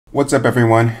What's up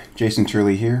everyone, Jason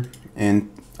Turley here, and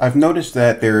I've noticed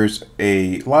that there's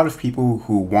a lot of people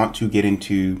who want to get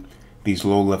into these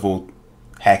low-level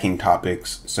hacking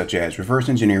topics such as reverse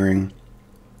engineering,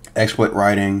 exploit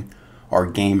writing,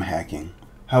 or game hacking.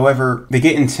 However, they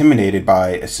get intimidated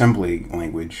by assembly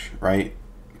language, right?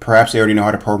 Perhaps they already know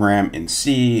how to program in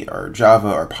C or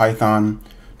Java or Python,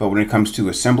 but when it comes to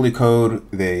assembly code,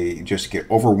 they just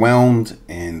get overwhelmed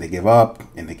and they give up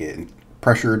and they get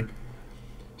pressured.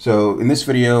 So in this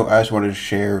video, I just wanted to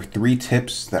share 3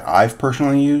 tips that I've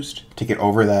personally used to get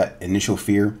over that initial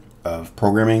fear of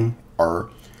programming or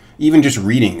even just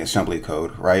reading assembly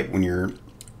code, right? When you're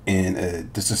in a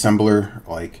disassembler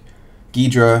like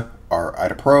Ghidra or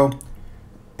IDA Pro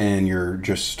and you're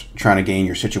just trying to gain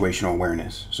your situational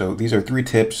awareness. So these are 3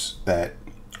 tips that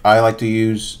I like to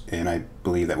use and I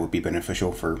believe that would be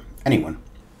beneficial for anyone.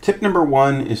 Tip number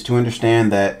 1 is to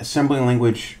understand that assembly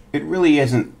language, it really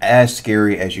isn't as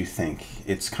scary as you think.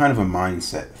 It's kind of a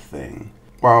mindset thing.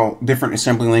 While different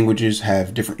assembly languages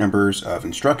have different numbers of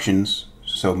instructions,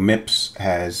 so MIPS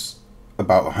has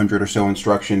about 100 or so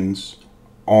instructions,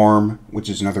 ARM, which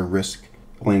is another RISC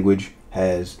language,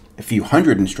 has a few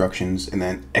hundred instructions, and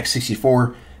then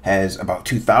x64 has about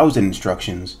 2,000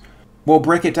 instructions. Well,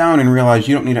 break it down and realize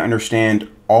you don't need to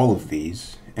understand all of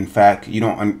these. In fact, you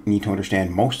don't need to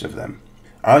understand most of them.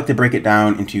 I like to break it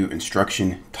down into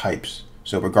instruction types.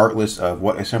 So regardless of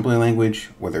what assembly language,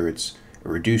 whether it's a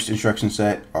reduced instruction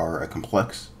set or a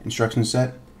complex instruction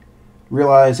set,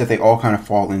 realize that they all kind of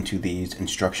fall into these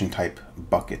instruction type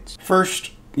buckets.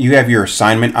 First, you have your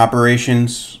assignment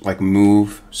operations like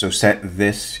move, so set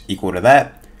this equal to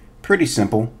that. Pretty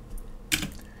simple.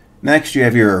 Next, you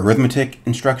have your arithmetic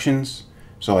instructions,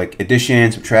 so like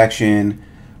addition, subtraction,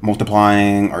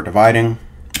 multiplying or dividing.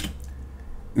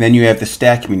 Then you have the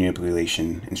stack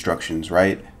manipulation instructions,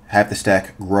 right? Have the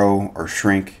stack grow or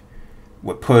shrink.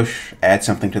 With push, add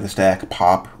something to the stack,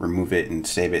 pop, remove it, and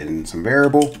save it in some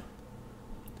variable.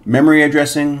 Memory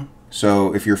addressing.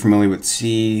 So if you're familiar with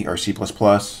C or C++,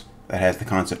 that has the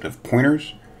concept of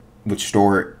pointers, which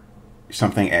store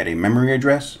something at a memory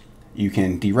address, you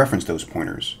can dereference those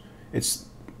pointers. It's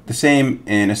the same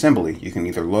in assembly. You can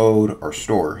either load or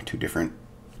store to different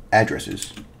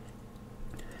addresses.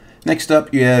 Next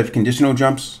up, you have conditional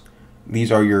jumps.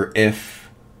 These are your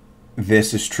if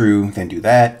this is true, then do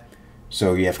that.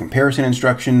 So you have comparison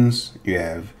instructions, you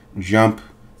have jump.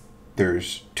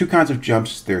 There's 2 kinds of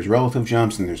jumps. There's relative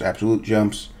jumps and there's absolute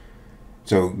jumps.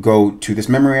 So go to this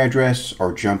memory address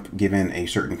or jump given a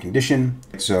certain condition.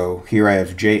 So here I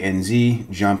have J and Z,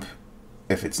 jump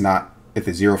if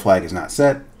the 0 flag is not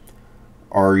set.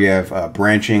 Or you have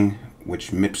branching,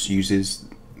 which MIPS uses.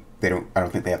 I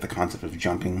don't think they have the concept of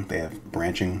jumping. They have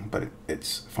branching, but it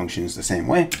functions the same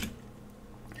way.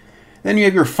 Then you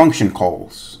have your function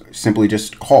calls. Simply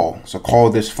just call. So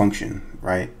call this function,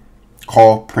 right?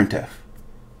 Call printf.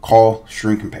 Call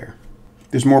string compare.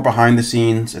 There's more behind the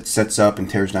scenes. It sets up and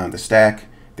tears down the stack.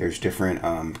 There's different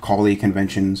callee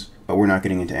conventions, but we're not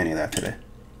getting into any of that today.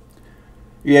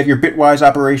 You have your bitwise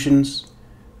operations.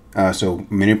 So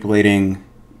manipulating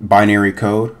binary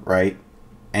code, right?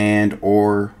 And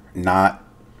or not,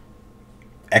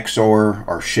 XOR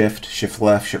or shift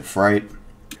left, shift right.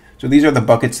 So these are the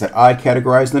buckets that I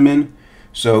categorize them in.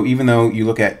 So even though you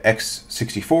look at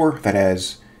x64 that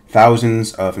has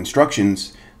thousands of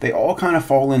instructions, they all kind of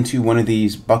fall into one of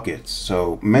these buckets.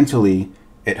 So mentally,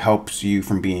 it helps you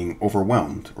from being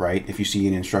overwhelmed, right? If you see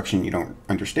an instruction you don't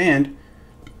understand,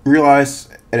 realize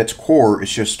at its core,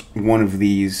 it's just one of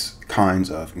these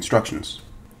kinds of instructions.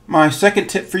 My second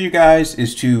tip for you guys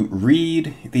is to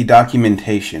read the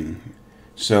documentation.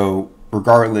 So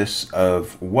regardless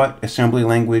of what assembly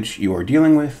language you are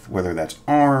dealing with, whether that's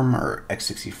ARM or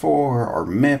x64 or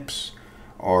MIPS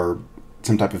or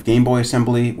some type of Game Boy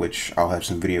assembly, which I'll have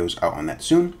some videos out on that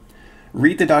soon,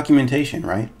 read the documentation,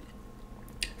 right?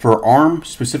 For ARM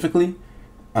specifically,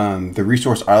 the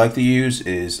resource I like to use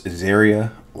is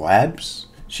Zaria Labs.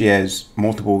 She has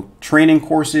multiple training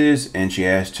courses and she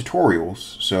has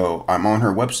tutorials. So I'm on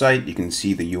her website. You can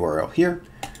see the URL here.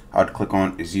 I would click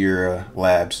on Zaria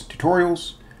Labs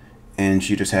tutorials and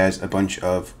she just has a bunch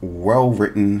of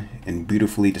well-written and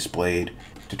beautifully displayed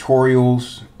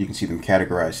tutorials. You can see them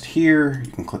categorized here.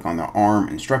 You can click on the ARM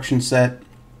instruction set,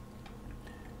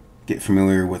 get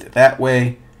familiar with it that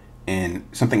way. And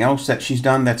something else that she's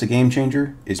done that's a game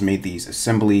changer is made these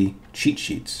assembly cheat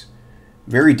sheets.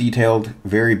 Very detailed,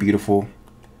 very beautiful,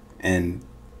 and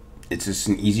it's just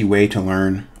an easy way to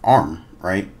learn ARM,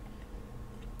 right?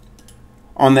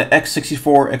 On the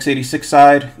x64, x86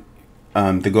 side,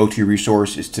 the go-to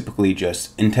resource is typically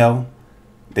just Intel.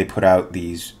 They put out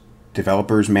these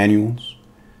developers manuals.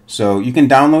 So you can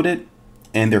download it,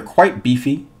 and they're quite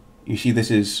beefy. You see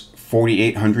this is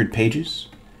 4,800 pages.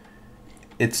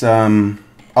 It's a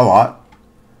lot.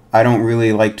 I don't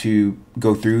really like to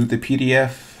go through the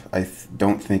PDF. I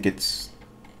don't think it's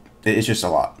just a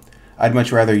lot. I'd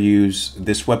much rather use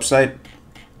this website.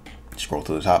 Scroll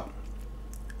to the top.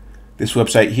 This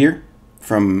website here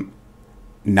from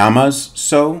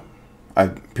Namaz.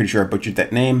 I'm pretty sure I butchered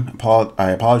that name.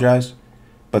 I apologize.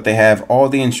 But they have all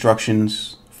the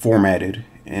instructions formatted,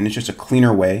 and it's just a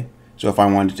cleaner way. So if I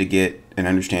wanted to get an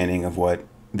understanding of what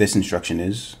this instruction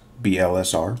is,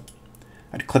 BLSR,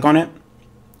 I'd click on it,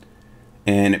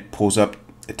 and it pulls up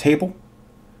a table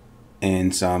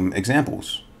and some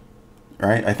examples.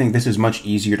 Right? I think this is much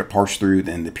easier to parse through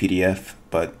than the PDF,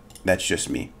 but that's just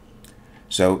me.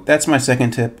 So that's my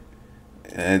second tip.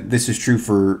 This is true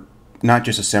for not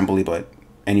just assembly, but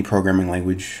any programming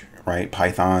language, right?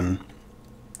 Python,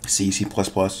 C, C++.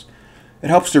 It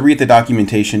helps to read the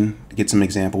documentation, get some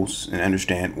examples, and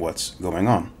understand what's going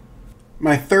on.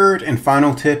 My third and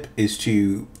final tip is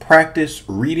to practice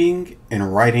reading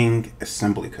and writing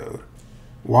assembly code.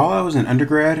 While I was an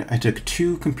undergrad, I took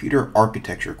 2 computer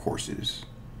architecture courses.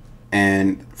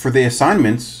 And for the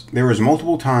assignments, there was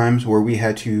multiple times where we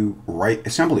had to write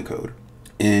assembly code.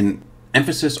 And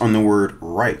emphasis on the word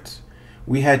write.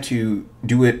 We had to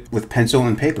do it with pencil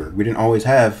and paper. We didn't always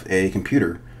have a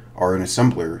computer or an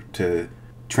assembler to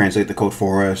translate the code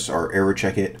for us or error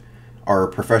check it. Our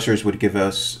professors would give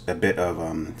us a bit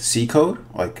of C code,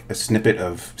 like a snippet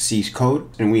of C code,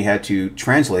 and we had to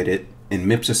translate it in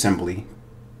MIPS assembly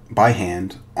by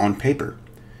hand on paper.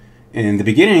 In the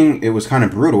beginning, it was kind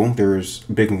of brutal. There was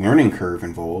a big learning curve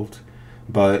involved,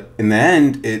 but in the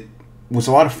end, it was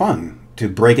a lot of fun to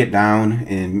break it down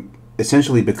and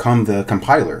essentially become the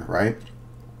compiler, right?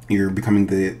 You're becoming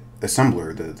the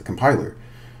assembler, the compiler.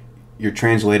 You're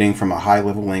translating from a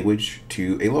high-level language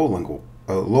to a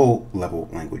low-level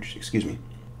language, excuse me.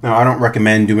 Now, I don't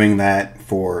recommend doing that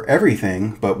for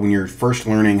everything, but when you're first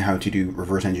learning how to do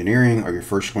reverse engineering, or you're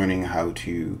first learning how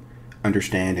to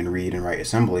understand and read and write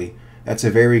assembly, that's a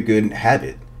very good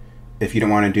habit. If you don't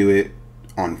want to do it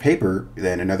on paper,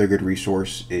 then another good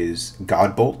resource is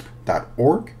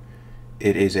Godbolt.org.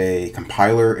 It is a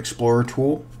compiler explorer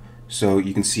tool. So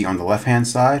you can see on the left-hand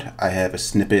side, I have a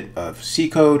snippet of C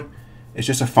code. It's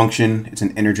just a function. It's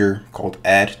an integer called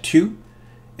add2.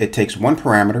 It takes one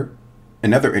parameter,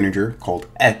 another integer called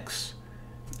x,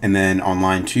 and then on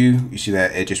line 2, you see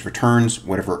that it just returns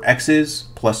whatever x is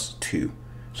plus 2.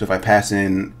 So if I pass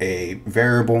in a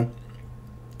variable,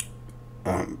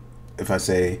 if I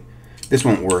say, this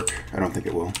won't work, I don't think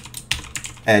it will,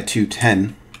 add to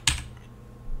 10,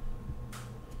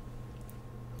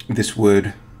 this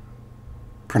would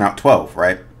print out 12,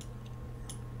 right?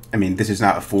 I mean, this is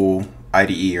not a full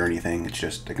IDE or anything, it's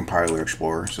just a compiler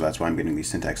explorer, so that's why I'm getting these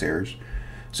syntax errors.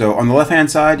 So on the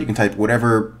left-hand side, you can type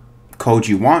whatever code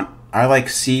you want. I like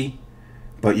C,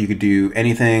 but you could do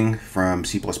anything from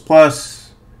C++ to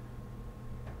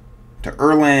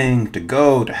Erlang, to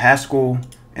Go, to Haskell,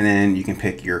 and then you can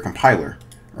pick your compiler,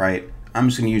 right? I'm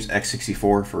just going to use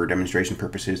x64 for demonstration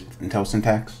purposes with Intel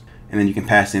syntax. And then you can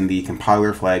pass in the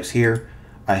compiler flags here.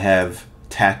 I have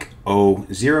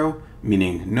TAC0,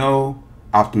 meaning no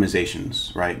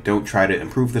optimizations, right? Don't try to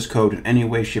improve this code in any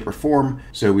way, shape, or form.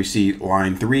 So we see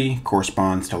line 3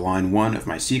 corresponds to line 1 of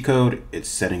my C code. It's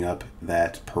setting up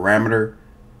that parameter.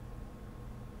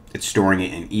 It's storing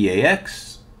it in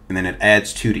EAX, and then it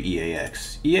adds 2 to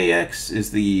EAX. EAX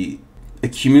is the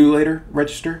accumulator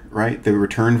register, right? The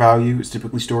return value is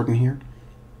typically stored in here.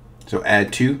 So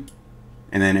add 2,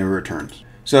 and then it returns.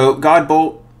 So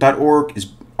Godbolt.org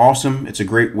is awesome. It's a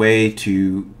great way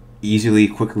to easily,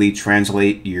 quickly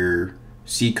translate your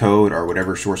C code or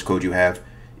whatever source code you have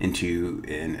into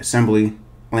an assembly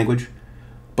language.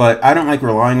 But I don't like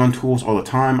relying on tools all the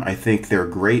time. I think they're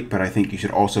great, but I think you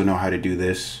should also know how to do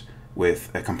this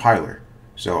with a compiler.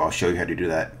 So I'll show you how to do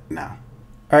that now.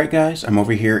 Alright guys, I'm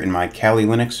over here in my Kali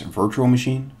Linux virtual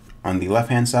machine. On the left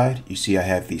hand side, you see I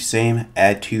have the same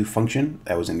add2 function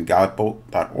that was in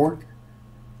godbolt.org.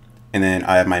 And then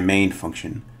I have my main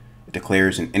function. It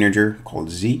declares an integer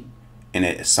called z, and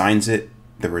it assigns it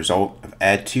the result of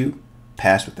add2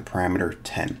 passed with the parameter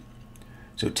 10.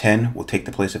 So 10 will take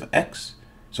the place of x,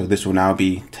 so this will now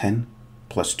be 10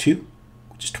 plus 2,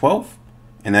 which is 12,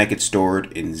 and that gets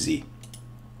stored in z.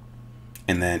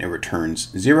 And then it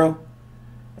returns 0.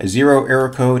 A 0 error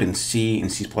code in C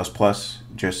and C++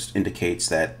 just indicates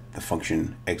that the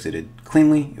function exited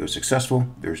cleanly, it was successful,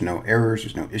 there's no errors,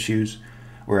 there's no issues,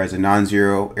 whereas a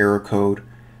non-zero error code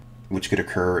which could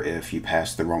occur if you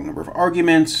pass the wrong number of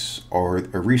arguments or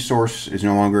a resource is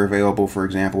no longer available, for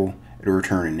example. It'll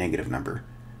return a negative number,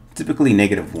 typically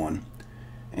 -1.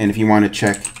 And if you want to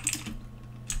check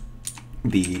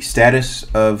the status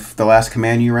of the last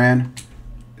command you ran,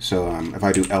 so if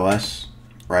I do ls,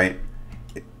 right,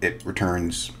 it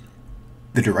returns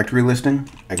the directory listing.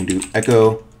 I can do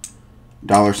echo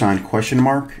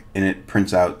 $? And it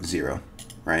prints out 0,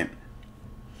 right?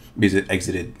 Because it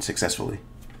exited successfully.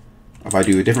 If I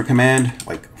do a different command,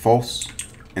 like false,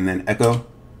 and then echo,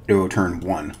 it will return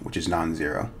 1, which is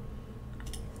non-zero.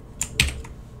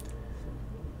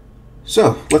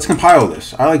 So let's compile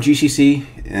this. I like GCC.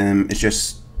 It's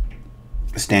just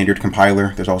a standard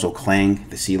compiler. There's also Clang,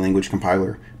 the C language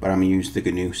compiler, but I'm going to use the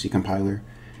GNU C compiler.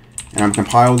 And I'm going to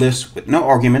compile this with no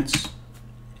arguments.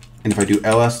 And if I do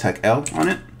ls tech l on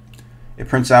it, it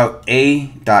prints out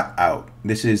a.out.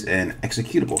 This is an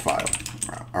executable file.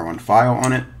 I run file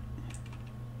on it.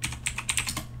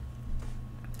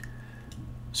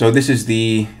 So this is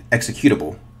the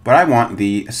executable, but I want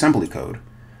the assembly code.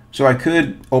 So I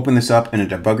could open this up in a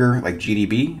debugger like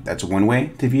GDB. That's one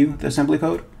way to view the assembly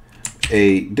code.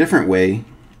 A different way,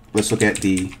 let's look at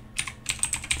the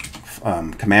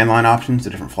command line options, the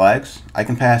different flags. I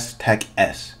can pass tech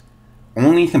s.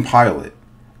 Only compile it.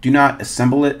 Do not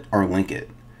assemble it or link it.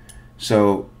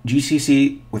 So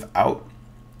GCC without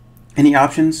any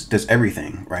options does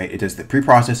everything, right? It does the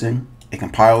pre-processing, it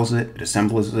compiles it, it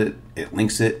assembles it, it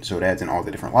links it, so it adds in all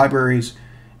the different libraries,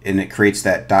 and it creates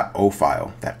that .o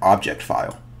file, that object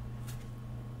file.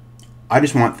 I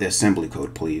just want the assembly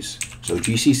code, please. So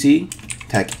GCC,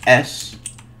 tech s,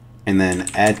 and then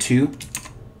add2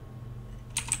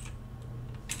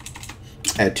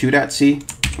 .c.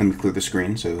 Let me clear the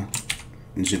screen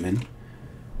and zoom in.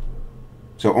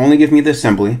 So only give me the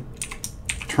assembly.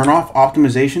 Turn off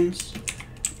optimizations,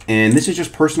 and this is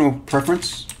just personal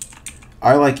preference.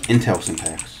 I like Intel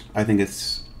syntax. I think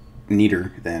it's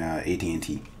neater than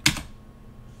AT&T.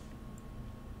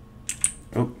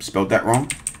 Oh, spelled that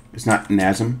wrong. It's not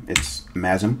NASM, it's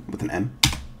MASM with an M.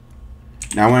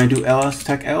 Now when I do ls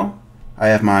tech l, I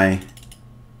have my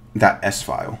 .s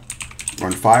file.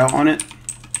 Run file on it,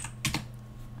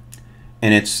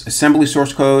 and it's assembly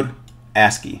source code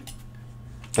ASCII.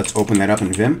 Let's open that up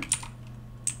in Vim.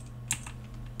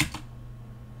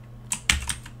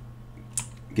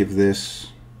 Give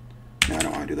this, no, I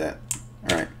don't want to do that.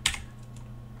 All right.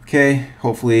 Okay,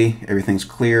 hopefully everything's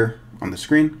clear on the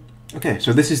screen. Okay,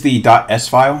 so this is the .s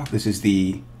file. This is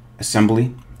the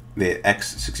assembly, the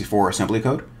x64 assembly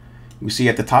code. We see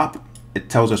at the top, it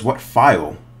tells us what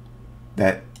file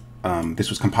that this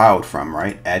was compiled from,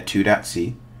 right?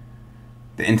 Add2.c.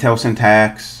 The Intel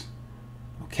syntax,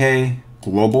 okay,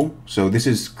 global. So this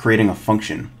is creating a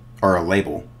function or a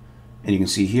label. And you can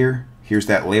see here, here's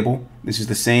that label. This is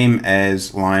the same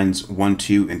as lines 1,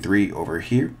 2, and 3 over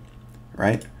here,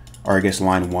 right? Or I guess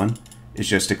line 1 is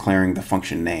just declaring the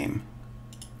function name.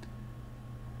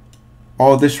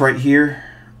 All this right here,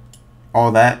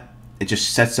 all that, it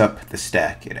just sets up the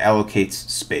stack. It allocates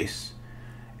space.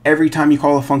 Every time you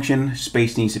call a function,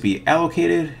 space needs to be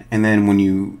allocated, and then when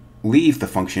you leave the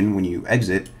function, when you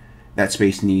exit, that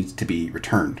space needs to be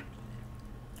returned.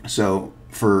 So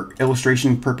for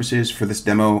illustration purposes for this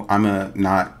demo, I'm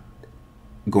not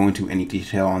go into any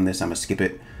detail on this. I'm gonna skip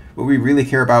it. What we really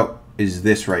care about is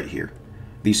this right here.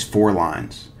 These 4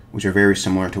 lines, which are very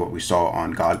similar to what we saw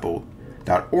on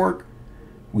godbolt.org.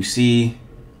 We see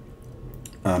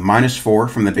 -4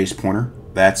 from the base pointer.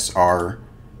 That's our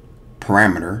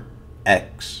parameter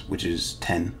x, which is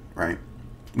 10, right?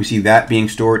 We see that being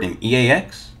stored in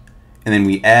EAX, and then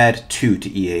we add 2 to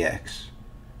EAX.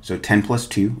 So 10 plus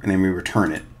 2, and then we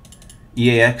return it.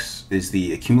 EAX is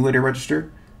the accumulator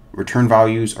register. Return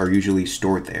values are usually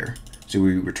stored there. So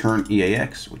we return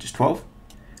EAX, which is 12.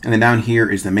 And then down here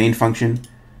is the main function.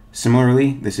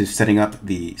 Similarly, this is setting up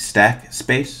the stack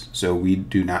space, so we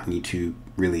do not need to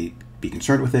really be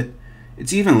concerned with it.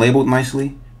 It's even labeled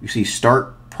nicely. You see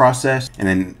start, process, and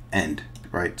then end,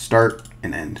 right? Start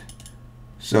and end.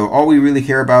 So all we really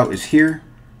care about is here.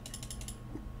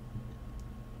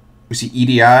 We see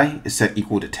EDI is set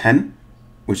equal to 10,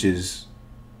 which is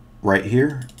right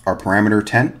here, our parameter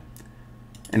 10.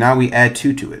 And now we add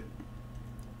 2 to it,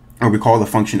 or we call the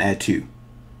function add2.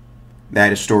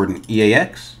 That is stored in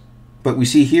EAX, but we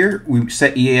see here we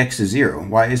set EAX to 0.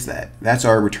 Why is that? That's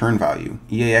our return value.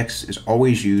 EAX is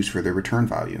always used for the return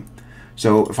value.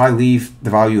 So if I leave the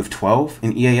value of 12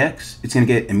 in EAX, it's going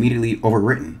to get immediately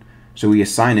overwritten. So we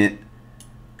assign it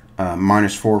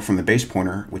 -4 from the base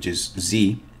pointer, which is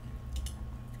Z,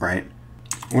 right?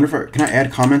 I wonder if can I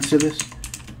add comments to this?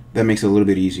 That makes it a little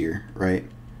bit easier, right?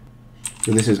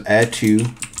 So this is add to,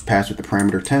 pass with the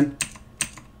parameter 10.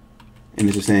 And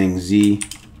this is saying z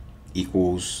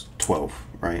equals 12,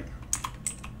 right?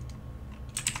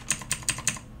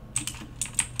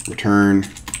 Return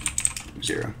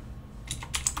 0.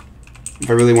 If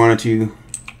I really wanted to,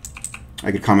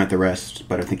 I could comment the rest,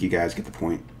 but I think you guys get the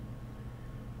point.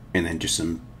 And then just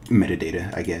some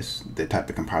metadata, I guess, the type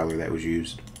of compiler that was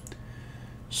used.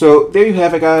 So there you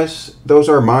have it, guys. Those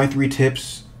are my 3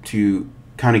 tips to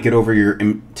kind of get over your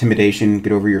intimidation,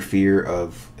 get over your fear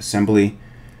of assembly.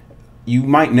 You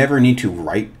might never need to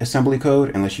write assembly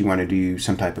code unless you want to do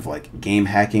some type of like game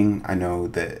hacking. I know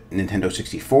that Nintendo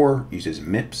 64 uses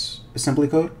MIPS assembly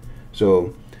code.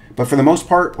 So, but for the most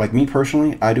part, like me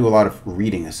personally, I do a lot of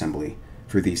reading assembly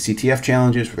for the CTF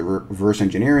challenges, for the reverse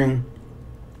engineering,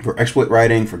 for exploit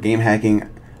writing, for game hacking.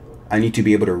 I need to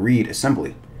be able to read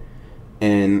assembly.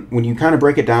 And when you kind of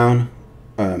break it down,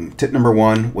 tip number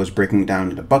 1 was breaking it down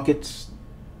into buckets,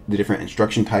 the different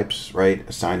instruction types, right?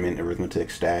 Assignment,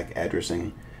 arithmetic, stack,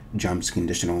 addressing, jumps,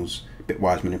 conditionals,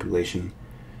 bitwise manipulation.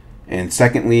 And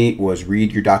secondly was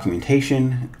read your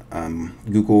documentation.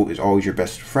 Google is always your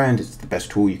best friend. It's the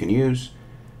best tool you can use.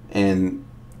 And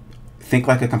think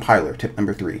like a compiler, tip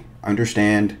number 3.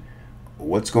 Understand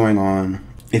what's going on.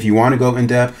 If you want to go in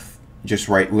depth, just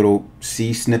write little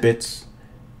C snippets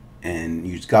and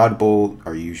use Godbolt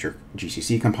or use your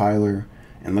GCC compiler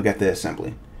and look at the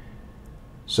assembly.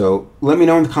 So let me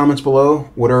know in the comments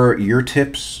below, what are your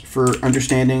tips for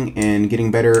understanding and getting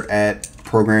better at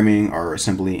programming or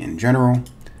assembly in general.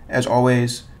 As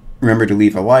always, remember to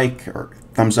leave a like or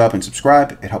thumbs up and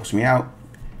subscribe. It helps me out.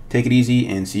 Take it easy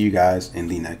and see you guys in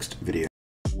the next video.